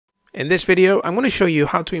In this video, I'm going to show you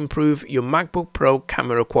how to improve your MacBook Pro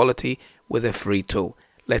camera quality with a free tool.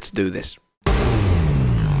 Let's do this.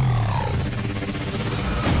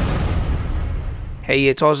 Hey,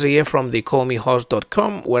 it's Ozzy here from the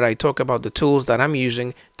callmehoz.com, where I talk about the tools that I'm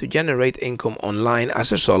using to generate income online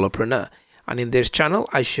as a solopreneur. And in this channel,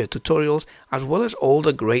 I share tutorials as well as all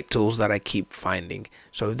the great tools that I keep finding.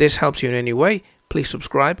 So if this helps you in any way, please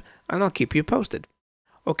subscribe and I'll keep you posted.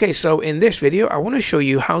 Okay, so in this video, I want to show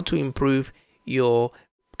you how to improve your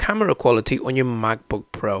camera quality on your MacBook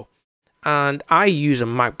Pro. And I use a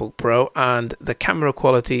MacBook Pro and the camera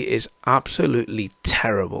quality is absolutely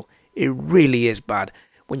terrible. It really is bad.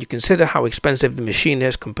 When you consider how expensive the machine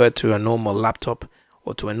is compared to a normal laptop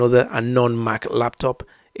or to a non-Mac laptop,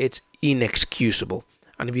 it's inexcusable.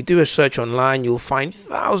 And if you do a search online, you'll find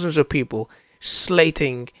thousands of people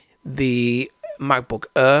slating the MacBook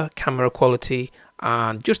Air camera quality,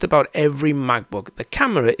 and just about every MacBook, the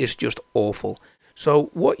camera is just awful.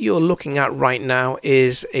 So what you're looking at right now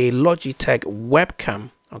is a Logitech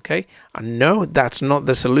webcam, okay? And no, that's not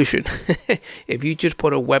the solution. If you just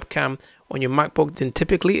put a webcam on your MacBook, then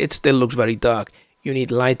typically it still looks very dark. You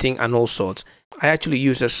need lighting and all sorts. I actually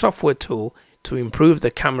use a software tool to improve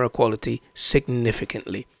the camera quality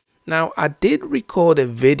significantly. Now, I did record a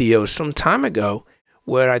video some time ago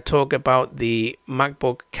where I talk about the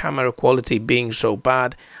MacBook camera quality being so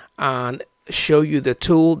bad and show you the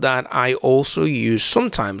tool that I also use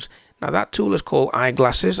sometimes. Now that tool is called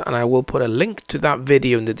iGlasses, and I will put a link to that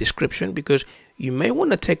video in the description because you may want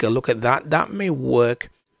to take a look at that. That may work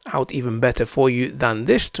out even better for you than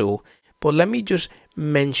this tool. But let me just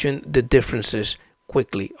mention the differences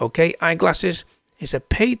quickly. Okay, iGlasses is a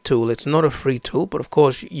paid tool. It's not a free tool, but of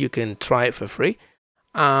course you can try it for free.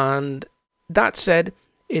 And that said,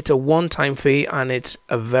 it's a one-time fee and it's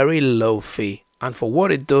a very low fee. And for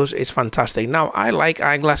what it does, it's fantastic. Now, I like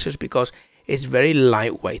iGlasses because it's very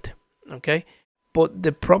lightweight, okay? But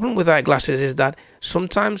the problem with iGlasses is that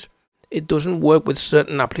sometimes it doesn't work with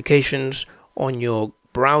certain applications on your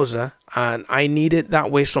browser, and I need it that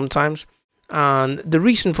way sometimes. And the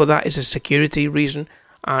reason for that is a security reason,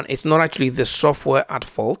 and it's not actually the software at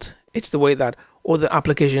fault. It's the way that other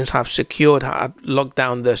applications have locked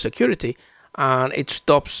down their security, and it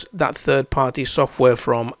stops that third-party software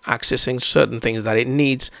from accessing certain things that it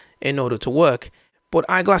needs in order to work. But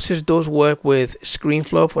iGlasses does work with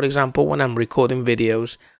ScreenFlow, for example, when I'm recording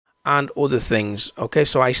videos and other things. Okay,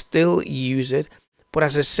 so I still use it, but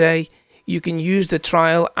as I say, you can use the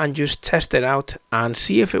trial and just test it out and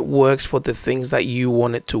see if it works for the things that you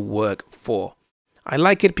want it to work for. I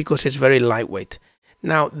like it because it's very lightweight.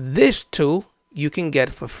 Now, this tool you can get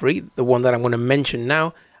for free, the one that I'm going to mention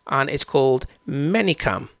now, and it's called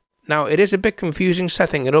ManyCam. Now, it is a bit confusing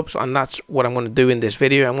setting it up, and that's what I'm going to do in this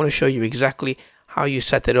video. I'm going to show you exactly how you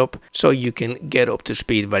set it up so you can get up to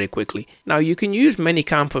speed very quickly. Now, you can use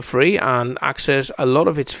ManyCam for free and access a lot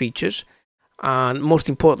of its features, and most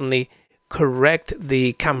importantly, correct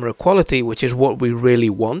the camera quality, which is what we really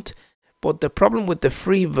want. But the problem with the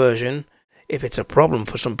free version, if it's a problem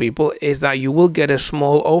for some people, is that you will get a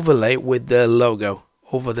small overlay with the logo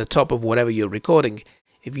over the top of whatever you're recording.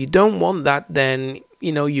 If you don't want that, then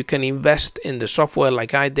you can invest in the software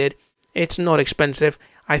like I did. It's not expensive.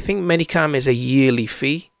 I think ManyCam is a yearly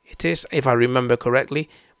fee. It is, if I remember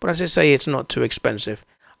correctly. But as I say, it's not too expensive.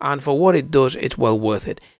 And for what it does, it's well worth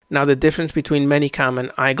it. Now, the difference between ManyCam and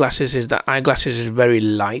iGlasses is that iGlasses is very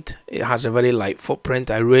light. It has a very light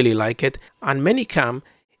footprint. I really like it. And ManyCam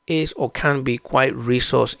is or can be quite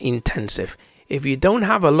resource intensive. If you don't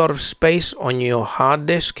have a lot of space on your hard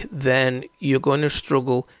disk, then you're going to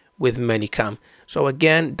struggle with ManyCam. So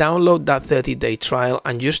again, download that 30-day trial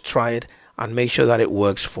and just try it and make sure that it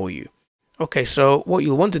works for you. Okay, so what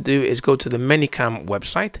you'll want to do is go to the ManyCam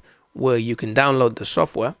website where you can download the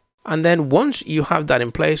software. And then once you have that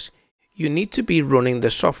in place, you need to be running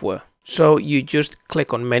the software. So you just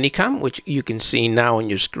click on ManyCam, which you can see now on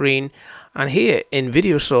your screen. And here in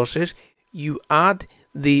video sources, you add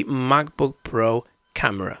the MacBook Pro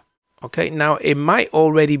camera. Okay, now it might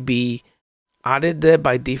already be added there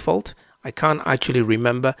by default. I can't actually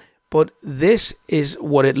remember, but this is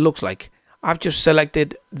what it looks like. I've just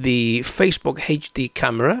selected the Facebook HD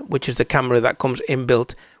camera, which is the camera that comes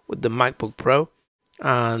inbuilt with the MacBook Pro,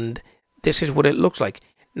 and this is what it looks like.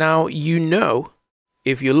 Now,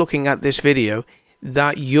 if you're looking at this video,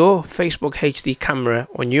 that your Facebook HD camera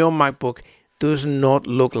on your MacBook does not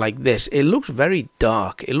look like this. It looks very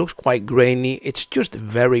dark. It looks quite grainy. It's just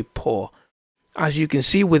very poor. As you can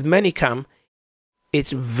see with ManyCam,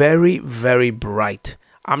 it's very, very bright.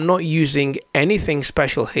 I'm not using anything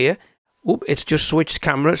special here. It's just switched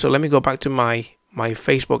camera. So let me go back to my my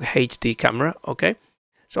Facebook HD camera. Okay,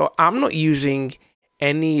 so I'm not using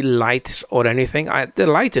any lights or anything. The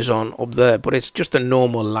light is on up there, but it's just a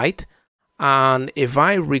normal light. And if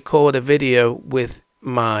I record a video with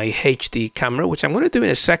my HD camera, which I'm going to do in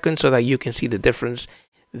a second so that you can see the difference,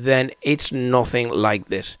 then it's nothing like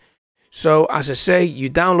this. So as I say, you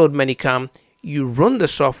download ManyCam, you run the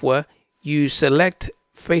software, you select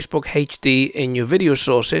Facebook HD in your video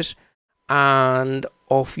sources, and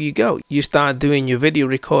off you go. You start doing your video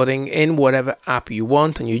recording in whatever app you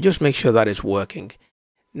want, and you just make sure that it's working.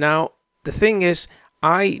 Now, the thing is,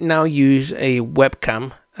 I now use a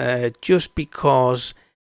webcam just because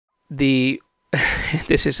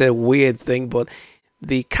this is a weird thing, but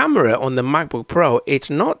the camera on the MacBook Pro, it's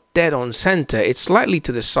not dead on center, it's slightly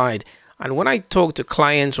to the side. And when I talk to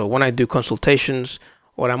clients or when I do consultations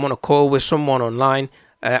or I'm on a call with someone online,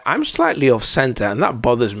 I'm slightly off center, and that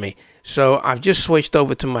bothers me. So I've just switched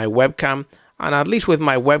over to my webcam, and at least with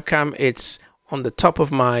my webcam, it's on the top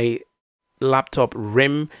of my laptop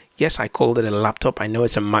rim. Yes, I called it a laptop. I know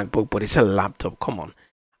it's a MacBook, but it's a laptop. Come on.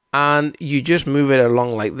 And you just move it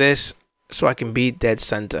along like this so I can be dead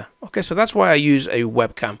center. Okay, so that's why I use a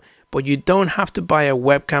webcam. But you don't have to buy a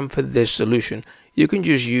webcam for this solution. You can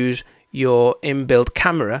just use your inbuilt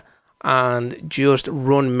camera and just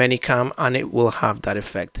run ManyCam, and it will have that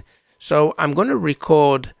effect. So I'm going to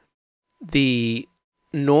record the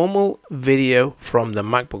normal video from the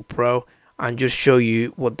MacBook Pro and just show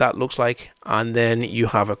you what that looks like, and then you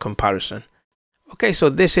have a comparison. Okay, so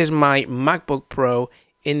this is my MacBook Pro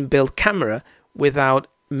inbuilt camera without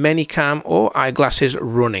ManyCam or iGlasses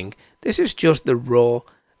running. This is just the raw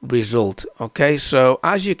result. Okay, so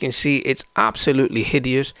as you can see, it's absolutely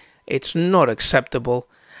hideous. It's not acceptable.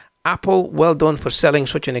 Apple, well done for selling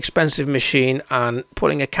such an expensive machine and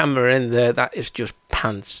putting a camera in there that is just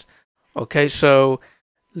pants. Okay, so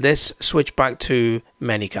let's switch back to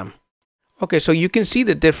ManyCam. Okay, so you can see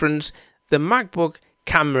the difference. The MacBook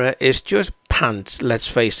camera is just pants, let's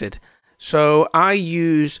face it. So I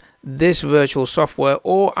use this virtual software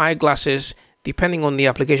or iGlasses, depending on the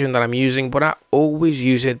application that I'm using, but I always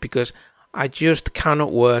use it because I just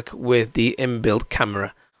cannot work with the inbuilt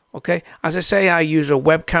camera. Okay, as I say, I use a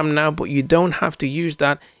webcam now, but you don't have to use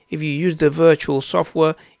that. If you use the virtual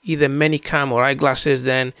software, either ManyCam or iGlasses,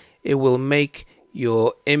 then it will make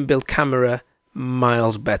your inbuilt camera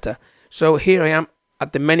miles better. So here I am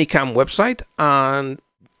at the ManyCam website, and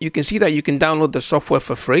you can see that you can download the software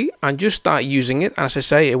for free and just start using it. As I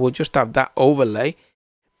say, it will just have that overlay.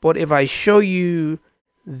 But if I show you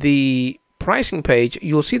the pricing page,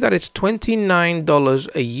 you'll see that it's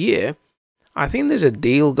 $29 a year. I think there's a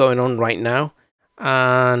deal going on right now,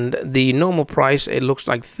 and the normal price, it looks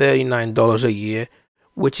like $39 a year,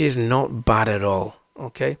 which is not bad at all.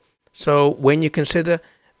 Okay, so when you consider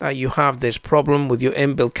that you have this problem with your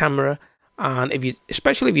inbuilt camera, and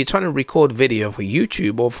especially if you're trying to record video for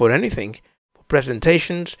YouTube or for anything, for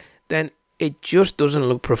presentations, then it just doesn't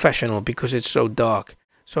look professional because it's so dark.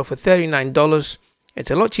 So for $39,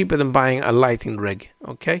 it's a lot cheaper than buying a lighting rig.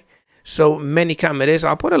 Okay, so ManyCam it is.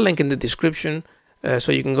 I'll put a link in the description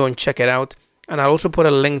so you can go and check it out. And I'll also put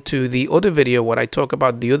a link to the other video where I talk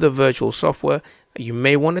about the other virtual software. You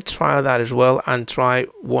may want to try that as well and try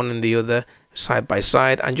one and the other side by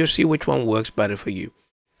side and just see which one works better for you.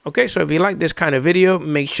 Okay, so if you like this kind of video,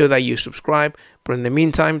 make sure that you subscribe. But in the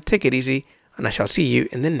meantime, take it easy, and I shall see you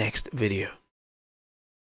in the next video.